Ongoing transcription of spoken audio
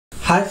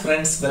Hi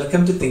friends,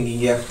 welcome to Thinking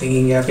Gap.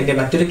 Thinking Gap in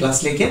the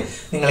class like you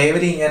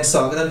everything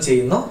Swagadam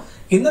Cheyunnu.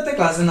 In the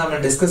class we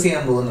will discuss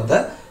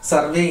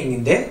surveying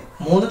in the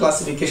 3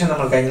 classification we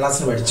will class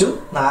പഠിച്ചു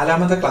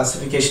നാലാമത്തെ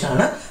classification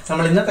ആണ്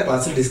നമ്മൾ ഇന്നത്തെ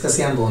ക്ലാസ്സിൽ discuss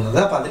ചെയ്യാൻ പോകുന്നത്.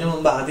 അപ്പോൾ അതിനു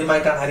മുൻപ്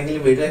ആദ്യമായിട്ടാണ്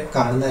ആരെങ്കിലും വീഡിയോ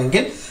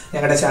കാണുന്നതെങ്കിൽ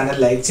ഞങ്ങളുടെ ചാനൽ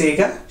ലൈക്ക്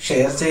ചെയ്യുക,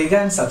 ഷെയർ ചെയ്യുക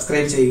ആൻഡ്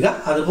സബ്സ്ക്രൈബ് ചെയ്യുക.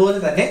 അതുപോലെ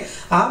തന്നെ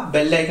ആ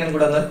ബെൽ ഐക്കൺ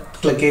കൂടി ഒന്ന്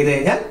ക്ലിക്ക് ചെയ്തു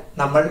കഴിഞ്ഞാൽ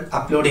നമ്മൾ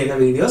അപ്ലോഡ് ചെയ്യുന്ന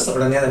വീഡിയോസ്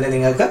ഉടനെ തന്നെ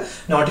നിങ്ങൾക്ക്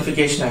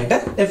നോട്ടിഫിക്കേഷൻ ആയിട്ട്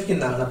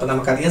ലഭിക്കുന്നതാണ്. അപ്പോൾ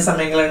നമുക്ക് അധികം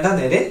സമയം കളയണ്ട,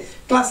 നേരെ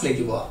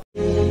ക്ലാസ്സിലേക്ക് പോകാം.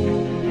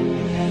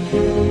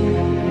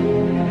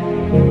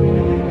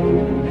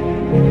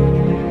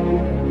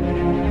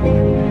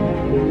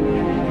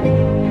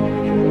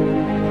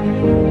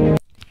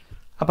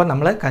 അപ്പോൾ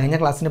നമ്മൾ കഴിഞ്ഞ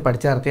ക്ലാസ്സിന്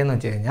പഠിച്ച അർത്ഥമെന്ന്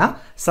വെച്ച് കഴിഞ്ഞാൽ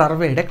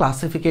സർവേയുടെ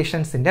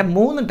ക്ലാസിഫിക്കേഷൻസിൻ്റെ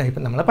 3 ടൈപ്പ്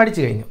നമ്മൾ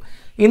പഠിച്ചു കഴിഞ്ഞു.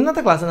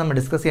 ഇന്നത്തെ ക്ലാസ്സിൽ നമ്മൾ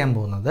ഡിസ്കസ് ചെയ്യാൻ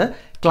പോകുന്നത്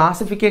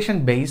classification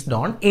based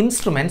on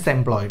instruments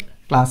employed.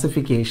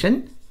 Classification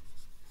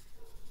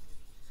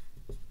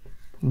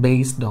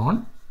based on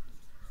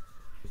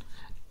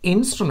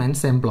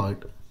instruments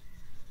employed.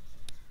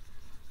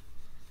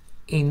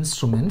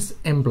 Instruments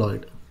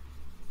employed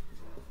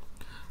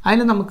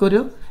അതിന്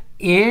നമുക്കൊരു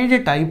 7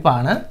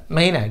 ടൈപ്പാണ്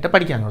മെയിനായിട്ട്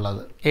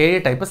പഠിക്കാനുള്ളത്. 7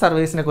 ടൈപ്പ്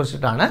സർവീസിനെ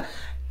കുറിച്ചിട്ടാണ്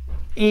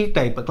ഈ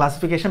type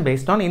classification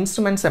based on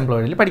instruments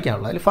എംപ്ലോയിഡിൽ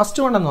പഠിക്കാനുള്ളത്. അതിൽ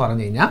ഫസ്റ്റ് വൺ എന്ന്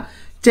പറഞ്ഞു കഴിഞ്ഞാൽ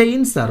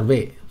chain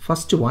survey.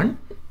 First one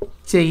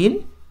chain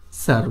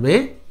survey,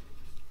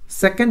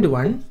 second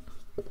one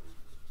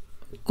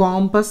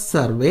compass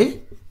survey,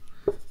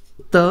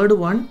 third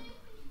one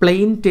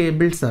plain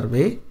table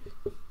survey.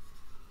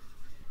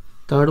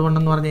 Third one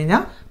എന്ന് പറഞ്ഞു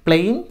കഴിഞ്ഞാൽ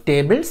plain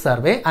table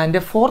survey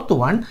and fourth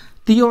one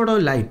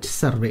theodolite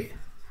survey.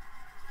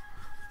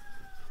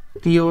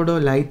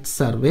 Theodolite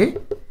survey.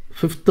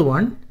 Fifth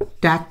one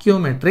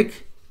tachyometric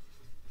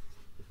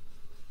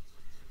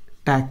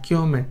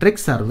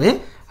survey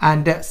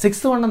and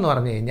sixth one എന്ന്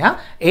പറഞ്ഞു കഴിഞ്ഞാൽ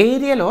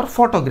aerial or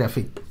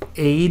photographic.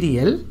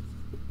 aerial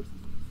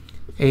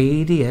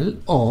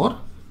or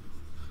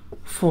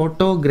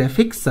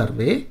photographic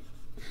survey.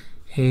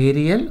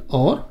 Aerial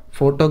or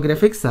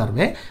photographic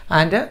survey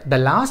and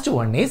the last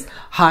one is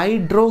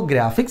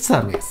hydrographic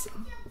surveys.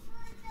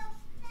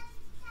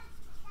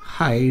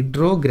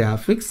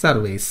 Hydrographic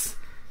surveys.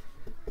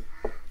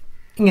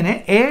 ഇങ്ങനെ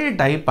 7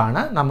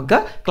 ടൈപ്പാണ് നമുക്ക്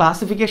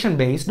classification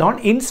based on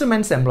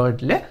instruments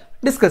എംപ്ലോയിഡിൽ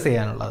discuss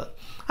ചെയ്യാനുള്ളത്.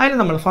 അതിൽ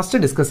നമ്മൾ first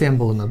discuss ചെയ്യാൻ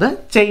പോകുന്നത്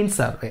ചെയിൻ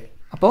സർവേ.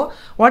 അപ്പോൾ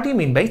what you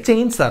mean by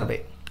chain survey?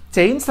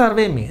 Chain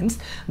survey means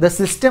the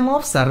system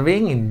of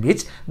surveying in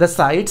which the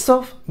sides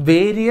of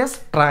various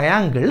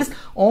triangles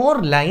or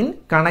line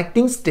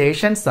connecting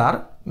stations are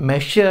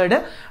measured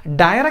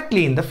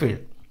directly in the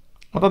field.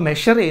 അപ്പോൾ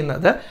measure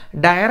ചെയ്യുന്നത്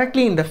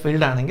directly in the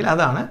field ആണെങ്കിൽ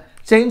അതാണ്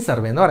chain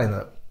survey എന്ന്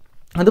പറയുന്നത്.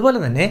 അതുപോലെ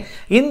തന്നെ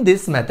in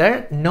this method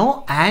no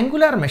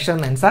angular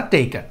measurements are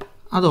taken.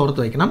 അത്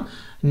ഓർത്ത് വയ്ക്കണം.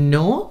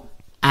 No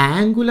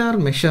angular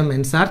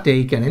measurements are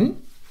taken in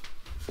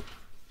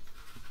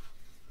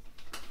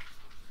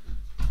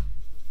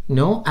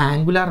no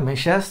angular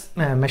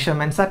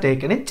measurements are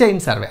taken in chain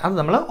survey. അത്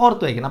നമ്മൾ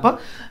ഓർത്ത് വയ്ക്കണം. അപ്പോൾ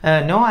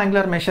no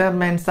angular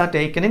measurements are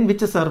taken in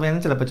which survey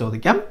എന്ന് ചിലപ്പോൾ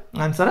ചോദിക്കാം.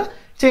 ആൻസർ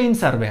ചെയിൻ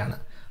സർവേ ആണ്.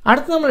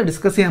 അടുത്ത് നമ്മൾ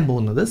ഡിസ്കസ് ചെയ്യാൻ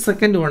പോകുന്നത്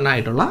സെക്കൻഡ് വൺ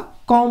ആയിട്ടുള്ള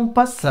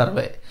compass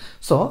survey.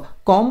 So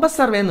compass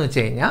survey എന്ന്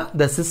വെച്ച് കഴിഞ്ഞാൽ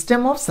the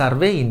system of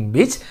survey in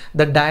which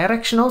the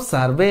direction of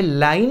survey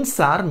lines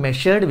are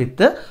measured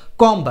with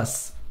compass.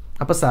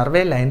 അപ്പോൾ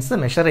സർവേ ലൈൻസ്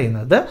മെഷർ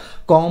ചെയ്യുന്നത്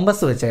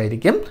കോമ്പസ്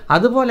വെച്ചായിരിക്കും.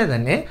 അതുപോലെ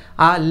തന്നെ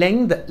ആ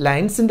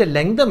ലൈൻസിൻ്റെ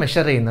ലെങ്ത്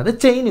മെഷർ ചെയ്യുന്നത്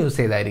ചെയിൻ യൂസ്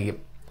ചെയ്തായിരിക്കും.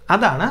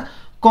 അതാണ്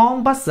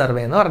കോമ്പസ്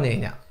സർവേ എന്ന് പറഞ്ഞു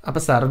കഴിഞ്ഞാൽ.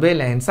 അപ്പോൾ survey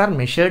lines are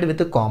measured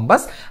with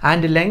compass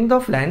and length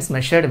of lines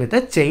measured with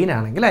chain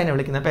ആണെങ്കിൽ അതിനെ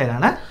വിളിക്കുന്ന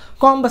പേരാണ്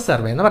കോമ്പസ്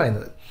സർവേ എന്ന്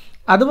പറയുന്നത്.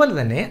 അതുപോലെ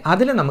തന്നെ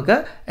അതിൽ നമുക്ക്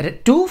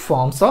 2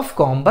 forms of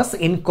compass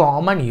in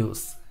common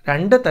use.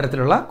 2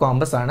 തരത്തിലുള്ള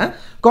കോമ്പസ് ആണ്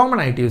കോമൺ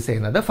ആയിട്ട് യൂസ്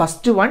ചെയ്യുന്നത്.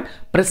 First one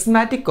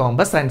prismatic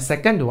compass and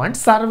second one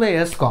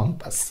surveyor's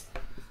compass.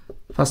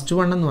 First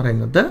one എന്ന്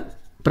പറയുന്നത്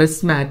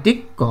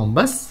പ്രിസ്മാറ്റിക്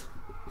കോമ്പസ്,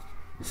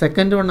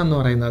 സെക്കൻഡ് വൺ എന്ന്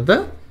പറയുന്നത്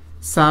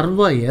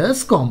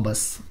സർവേയേഴ്സ്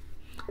കോമ്പസ്.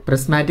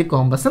 പ്രിസ്മാറ്റിക്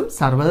കോമ്പസും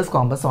സർവേയേഴ്സ്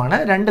കോമ്പസും ആണ്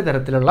 2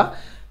 തരത്തിലുള്ള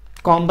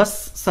കോമ്പസ്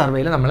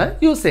സർവേയിൽ നമ്മൾ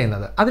യൂസ്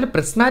ചെയ്യുന്നത്. അതിൽ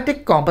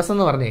പ്രിസ്മാറ്റിക് കോമ്പസ്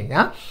എന്ന് പറഞ്ഞു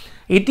കഴിഞ്ഞാൽ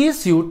it is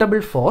suitable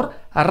for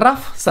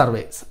rough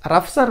surveys.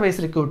 Rough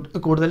സർവേസിൽ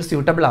കൂടുതൽ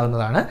suitable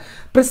ആകുന്നതാണ്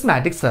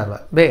prismatic survey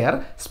wear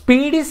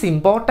speed is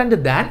important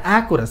than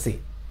accuracy.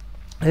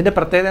 ഇതിൻ്റെ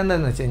പ്രത്യേകത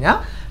എന്താണെന്ന് വെച്ച് കഴിഞ്ഞാൽ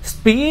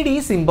speed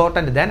is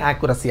important than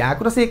accuracy.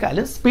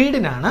 ആക്യുറസിയെക്കാളും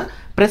സ്പീഡിനാണ്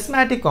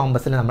prismatic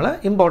കോമ്പസിൽ നമ്മൾ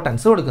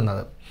ഇമ്പോർട്ടൻസ്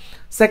കൊടുക്കുന്നത്.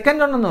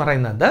 സെക്കൻഡ് വൺ എന്ന്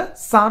പറയുന്നത്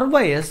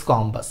സർവേയേഴ്സ്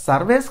കോമ്പസ്.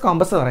 സർവേയേഴ്സ്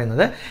കോമ്പസ്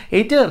പറയുന്നത്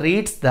it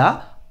reads the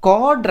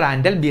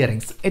quadrantal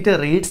bearings. It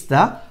reads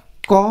the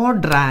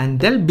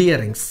quadrantal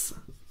bearings.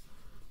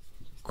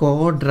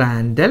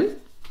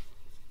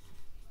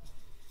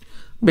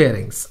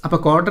 അപ്പോൾ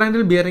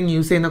ക്വാഡ്രാന്റൽ ബിയറിംഗ്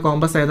യൂസ് ചെയ്യുന്ന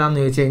കോമ്പസ്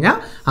ഏതാണെന്ന് ചോദിച്ചു കഴിഞ്ഞാൽ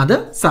അത്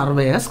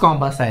സർവേയേഴ്സ്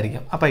കോമ്പസ്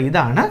ആയിരിക്കും. അപ്പോൾ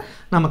ഇതാണ്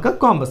നമുക്ക്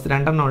കോമ്പസ്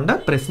 2 ഉണ്ട്,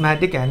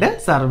 പ്രിസ്മാറ്റിക് ആൻഡ്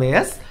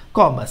സർവേയേഴ്സ്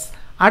കോമ്പസ്.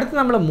 അടുത്ത്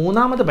നമ്മൾ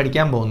മൂന്നാമത്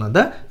പഠിക്കാൻ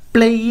പോകുന്നത്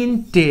plain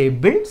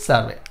table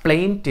survey.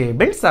 Plain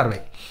table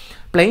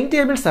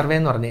survey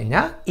എന്ന് പറഞ്ഞു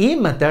കഴിഞ്ഞാൽ ഈ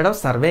method of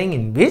surveying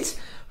in which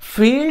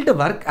field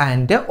work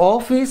and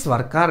office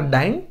work are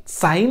done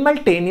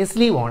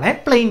simultaneously on A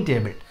plain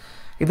table.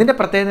 ഇതിൻ്റെ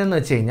പ്രത്യേകത എന്ന്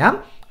വെച്ച് കഴിഞ്ഞാൽ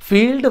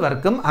ഫീൽഡ്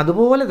വർക്കും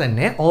അതുപോലെ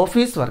തന്നെ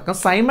ഓഫീസ് വർക്കും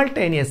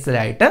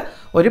സൈമൾട്ടേനിയസിലായിട്ട്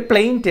ഒരു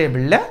പ്ലെയിൻ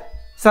ടേബിളിൽ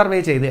സർവേ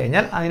ചെയ്ത്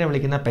കഴിഞ്ഞാൽ അതിനെ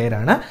വിളിക്കുന്ന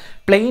പേരാണ്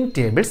പ്ലെയിൻ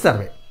ടേബിൾ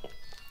സർവേ.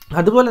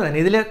 അതുപോലെ തന്നെ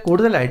ഇതിൽ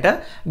കൂടുതലായിട്ട്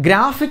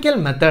ഗ്രാഫിക്കൽ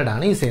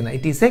മെത്തേഡാണ് യൂസ് ചെയ്യുന്നത്.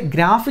 It is A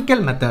graphical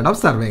method of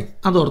surveying.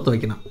 അത് ഓർത്ത്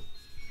വയ്ക്കണം.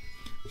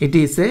 It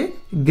is A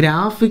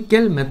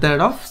graphical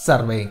method of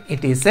surveying.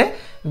 It is A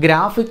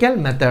graphical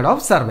method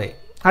of surveying.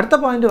 അടുത്ത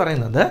പോയിന്റ്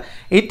പറയുന്നത്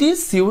it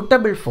is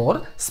suitable for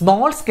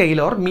small scale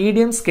or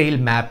medium scale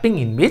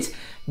mapping in which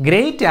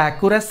great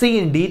accuracy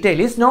in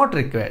detail is not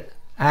required.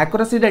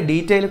 ആക്യുറസിയുടെ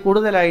detail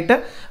കൂടുതലായിട്ട്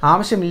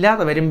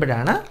ആവശ്യമില്ലാതെ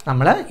വരുമ്പോഴാണ്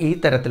നമ്മൾ ഈ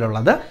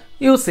തരത്തിലുള്ളത്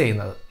use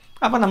ചെയ്യുന്നത്.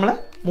 അപ്പോൾ നമ്മൾ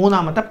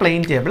മൂന്നാമത്തെ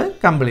പ്ലെയിൻ ടേബിൾ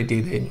കംപ്ലീറ്റ്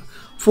ചെയ്ത് കഴിഞ്ഞു.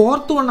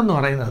 ഫോർത്ത് വൺ എന്ന്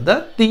പറയുന്നത്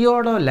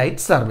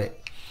തിയോഡോലൈറ്റ് സർവേ.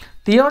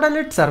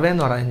 തിയോഡോലൈറ്റ് സർവേ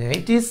എന്ന് പറയുന്നത്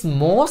it is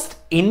most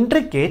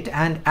intricate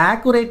and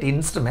accurate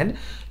instrument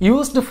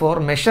used for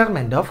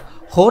measurement of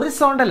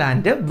horizontal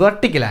and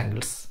vertical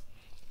angles.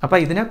 അപ്പോൾ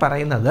ഇതിനെ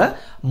പറയുന്നത്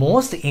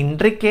most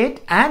intricate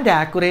and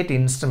accurate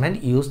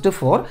instrument used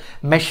for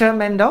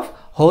measurement of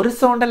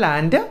horizontal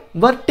and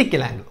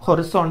vertical angle.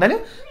 Horizontal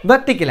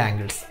vertical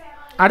angles.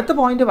 അടുത്ത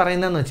point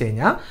പറയുന്നതെന്ന് വെച്ച്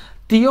കഴിഞ്ഞാൽ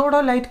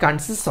theodolite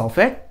consist of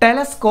A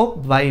telescope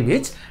by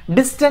which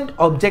distant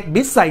object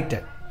B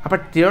സൈറ്റഡ്. അപ്പോൾ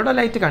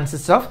theodolite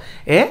consist of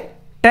A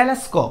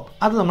telescope.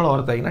 അത് നമ്മൾ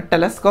ഓർത്ത് വയ്ക്കണം.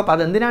 Telescope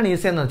അത് എന്തിനാണ്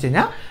യൂസ് ചെയ്യുന്നത് വെച്ച്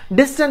കഴിഞ്ഞാൽ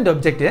ഡിസ്റ്റൻറ്റ്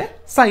ഒബ്ജക്റ്റ്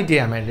സൈറ്റ്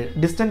ചെയ്യാൻ വേണ്ടി,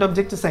 ഡിസ്റ്റൻറ്റ്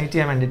ഒബ്ജക്റ്റ് സൈറ്റ്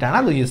ചെയ്യാൻ വേണ്ടിയിട്ടാണ്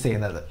അത് യൂസ്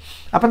ചെയ്യുന്നത്.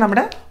 അപ്പോൾ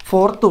നമ്മുടെ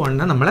ഫോർത്ത്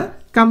വണ്ണ് നമ്മൾ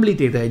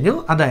കംപ്ലീറ്റ് ചെയ്ത് കഴിഞ്ഞു.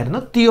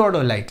 അതായിരുന്നു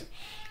തിയോഡോലൈറ്റ്.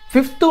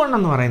 ഫിഫ്ത്ത് വൺ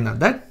എന്ന്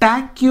പറയുന്നത്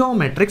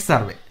ടാക്യോമെട്രിക്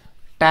സർവേ.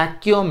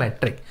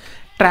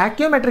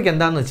 ടാക്യോമെട്രിക്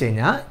എന്താണെന്ന് വെച്ച്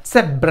കഴിഞ്ഞാൽ it's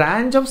A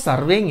branch of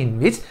surveying in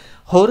which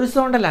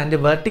horizontal and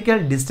vertical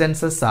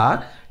distances R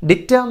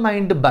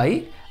determined by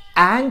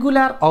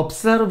angular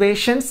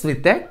observations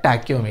with a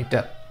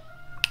tacheometer.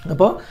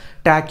 അപ്പോൾ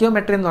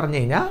ടാക്യോമെട്രി എന്ന് പറഞ്ഞു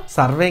കഴിഞ്ഞാൽ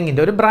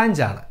സർവേയിങ്ങിൻ്റെ ഒരു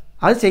ബ്രാഞ്ചാണ്.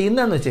 അത്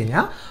ചെയ്യുന്നതെന്ന് വെച്ച്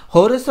കഴിഞ്ഞാൽ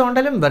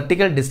ഹൊറിസോണ്ടലും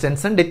വെർട്ടിക്കൽ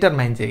ഡിസ്റ്റൻസും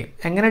ഡിറ്റർമൈൻ ചെയ്യും.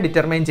 എങ്ങനെ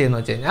ഡിറ്റർമൈൻ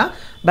ചെയ്യുന്നത് വെച്ച് കഴിഞ്ഞാൽ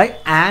by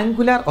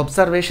angular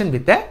observation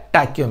with a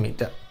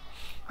tacheometer.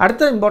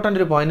 അടുത്ത ഇമ്പോർട്ടൻ്റ്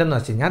ഒരു പോയിന്റ് എന്ന്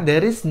വെച്ച് കഴിഞ്ഞാൽ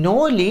there is no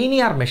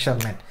linear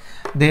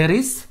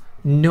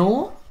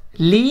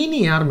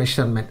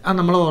measurement. അത്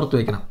നമ്മൾ ഓർത്ത്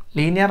വയ്ക്കണം.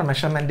 ലീനിയർ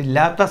മെഷർമെൻറ്റ്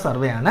ഇല്ലാത്ത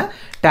സർവേ ആണ്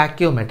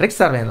ടാക്യോമെട്രിക്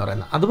സർവേ എന്ന്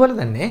പറയുന്നത്. അതുപോലെ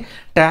തന്നെ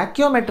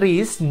ടാക്യോമെട്രി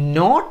is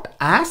not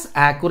as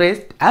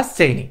accurate as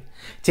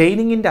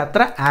ചെയിനിങ്ങിൻ്റെ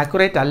അത്ര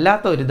ആക്യുറേറ്റ്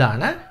അല്ലാത്ത ഒരു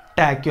ഇതാണ്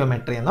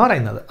ടാക്യോമെട്രി എന്ന്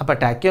പറയുന്നത്. അപ്പോൾ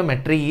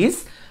ടാക്യോമെട്രി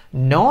is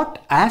not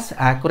as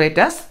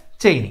accurate as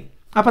chaining.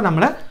 അപ്പോൾ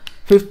നമ്മൾ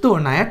ഫിഫ്ത്ത്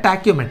വണ്ണായ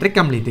ടാക്യോമെട്രി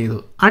കംപ്ലീറ്റ് ചെയ്തു.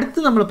 അടുത്ത്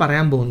നമ്മൾ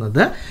പറയാൻ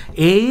പോകുന്നത്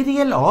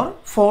ഏരിയൽ ഓർ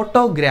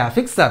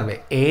ഫോട്ടോഗ്രാഫിക് സർവേ.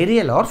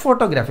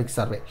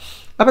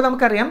 അപ്പോൾ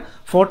നമുക്കറിയാം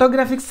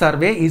photographic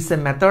survey is A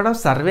method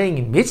of surveying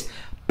in which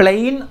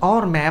plain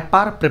or map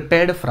are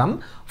prepared from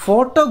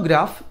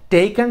photograph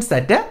ടേക്കൺസ്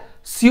at A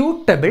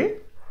suitable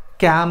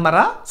camera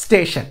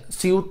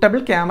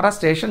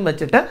station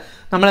വെച്ചിട്ട്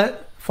നമ്മൾ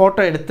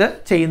ഫോട്ടോ എടുത്ത്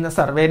ചെയ്യുന്ന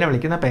സർവേനെ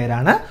വിളിക്കുന്ന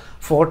പേരാണ്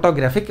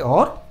ഫോട്ടോഗ്രാഫിക്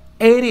ഓർ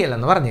ഏരിയൽ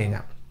എന്ന് പറഞ്ഞു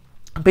കഴിഞ്ഞാൽ.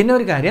 പിന്നെ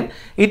ഒരു കാര്യം,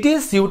 it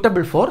is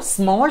suitable for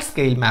small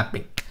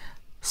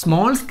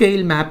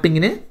scale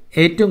മാപ്പിങ്ങിന്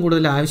ഏറ്റവും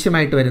കൂടുതൽ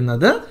ആവശ്യമായിട്ട്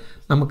വരുന്നത്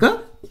നമുക്ക്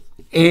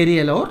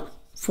ഏരിയൽ ഓർ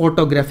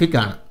ഫോട്ടോഗ്രാഫിക്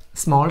ആണ്.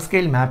 സ്മോൾ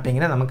സ്കെയിൽ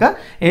മാപ്പിങ്ങിന് നമുക്ക്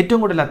ഏറ്റവും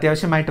കൂടുതൽ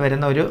അത്യാവശ്യമായിട്ട്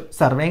വരുന്ന ഒരു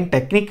സർവേയിങ്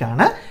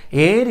ടെക്നിക്കാണ്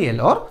ഏരിയൽ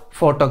ഓർ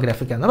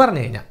ഫോട്ടോഗ്രാഫിക് എന്ന്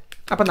പറഞ്ഞു കഴിഞ്ഞാൽ.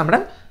 അപ്പം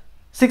നമ്മുടെ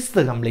 6th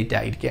കംപ്ലീറ്റ്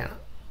ആയിരിക്കുകയാണ്.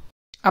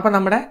 അപ്പം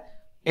നമ്മുടെ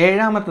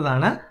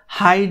ഏഴാമത്തതാണ്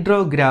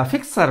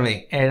ഹൈഡ്രോഗ്രാഫിക്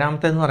സർവേയിങ്.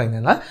 ഏഴാമത്തെന്ന്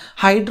പറയുന്നത്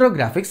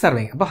ഹൈഡ്രോഗ്രാഫിക്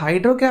സർവേയിങ്. അപ്പോൾ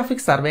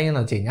ഹൈഡ്രോഗ്രാഫിക് സർവേയിങ്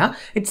എന്ന് വെച്ച് കഴിഞ്ഞാൽ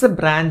it's A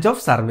branch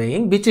of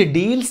surveying which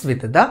deals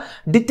with the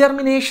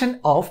determination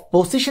of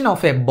position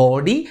of A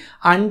body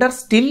under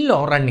still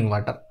or running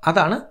water.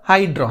 അതാണ്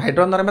ഹൈഡ്രോ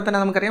എന്ന് പറയുമ്പോൾ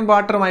തന്നെ നമുക്കറിയാം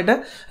വാട്ടറുമായിട്ട്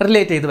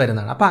റിലേറ്റ് ചെയ്ത്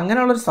വരുന്നതാണ്. അപ്പോൾ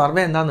അങ്ങനെയുള്ളൊരു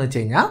സർവേ എന്താണെന്ന്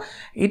വെച്ച് കഴിഞ്ഞാൽ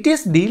it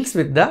is deals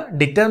with the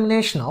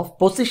determination of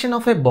position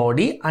of A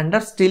body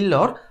under still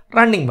or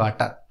running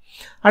water.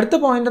 അടുത്ത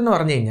പോയിന്റ് എന്ന്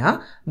പറഞ്ഞു കഴിഞ്ഞാൽ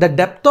the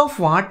depth of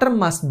water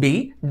must be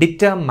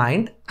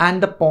determined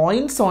and the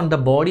points on the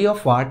body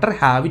of water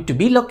have to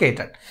B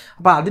located.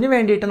 അപ്പോൾ അതിന്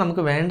വേണ്ടിയിട്ട്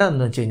നമുക്ക്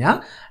വേണ്ടതെന്ന് വെച്ച് കഴിഞ്ഞാൽ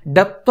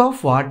depth of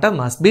water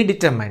must be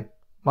determined.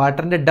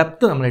 വാട്ടറിൻ്റെ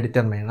ഡെപ്ത് നമ്മൾ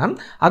ഡിറ്റർമൈൻ ചെയ്യണം.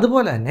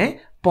 അതുപോലെ തന്നെ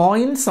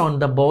points on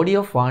the body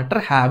of water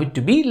have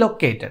to B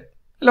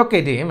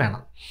locate ചെയ്യും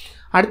വേണം.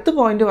 അടുത്ത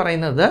പോയിന്റ്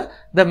പറയുന്നത്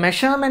the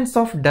measurements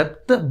of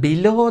depth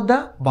below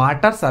the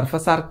water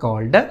surface are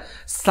called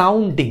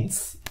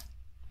സൗണ്ടിങ്സ്.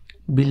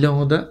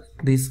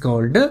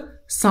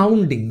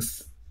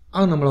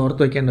 അത് നമ്മൾ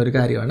ഓർത്ത് വയ്ക്കേണ്ട ഒരു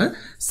കാര്യമാണ്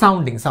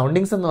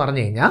സൗണ്ടിങ്സ് എന്ന്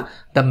പറഞ്ഞു കഴിഞ്ഞാൽ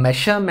the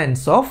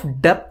measurements of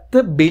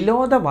depth below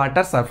the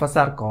water surface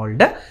are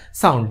called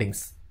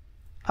സൗണ്ടിങ്സ്.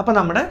 അപ്പോൾ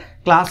നമ്മുടെ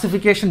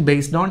ക്ലാസിഫിക്കേഷൻ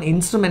ബേസ്ഡ് ഓൺ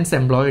ഇൻസ്ട്രുമെൻറ്റ്സ്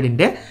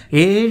എംപ്ലോയിഡിൻ്റെ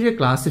 7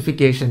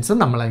 ക്ലാസിഫിക്കേഷൻസും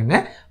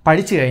നമ്മളതിനെ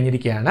പഠിച്ചു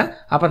കഴിഞ്ഞിരിക്കുകയാണ്.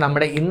 അപ്പോൾ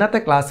നമ്മുടെ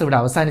ഇന്നത്തെ ക്ലാസ് ഇവിടെ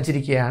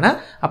അവസാനിച്ചിരിക്കുകയാണ്.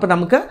 അപ്പോൾ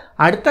നമുക്ക്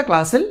അടുത്ത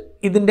ക്ലാസ്സിൽ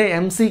ഇതിൻ്റെ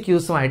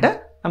MCQസുമായിട്ട്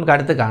നമുക്ക്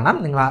അടുത്ത് കാണാം.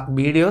 നിങ്ങൾ ആ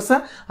വീഡിയോസ്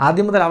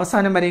ആദ്യം മുതൽ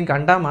അവസാനം വരെയും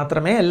കണ്ടാൽ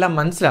മാത്രമേ എല്ലാം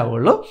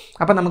മനസ്സിലാവുള്ളൂ.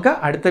 അപ്പോൾ നമുക്ക്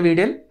അടുത്ത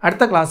വീഡിയോയിൽ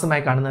അടുത്ത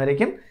ക്ലാസ്സുമായി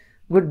കാണുന്നവരേക്കും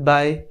ഗുഡ്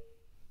ബൈ.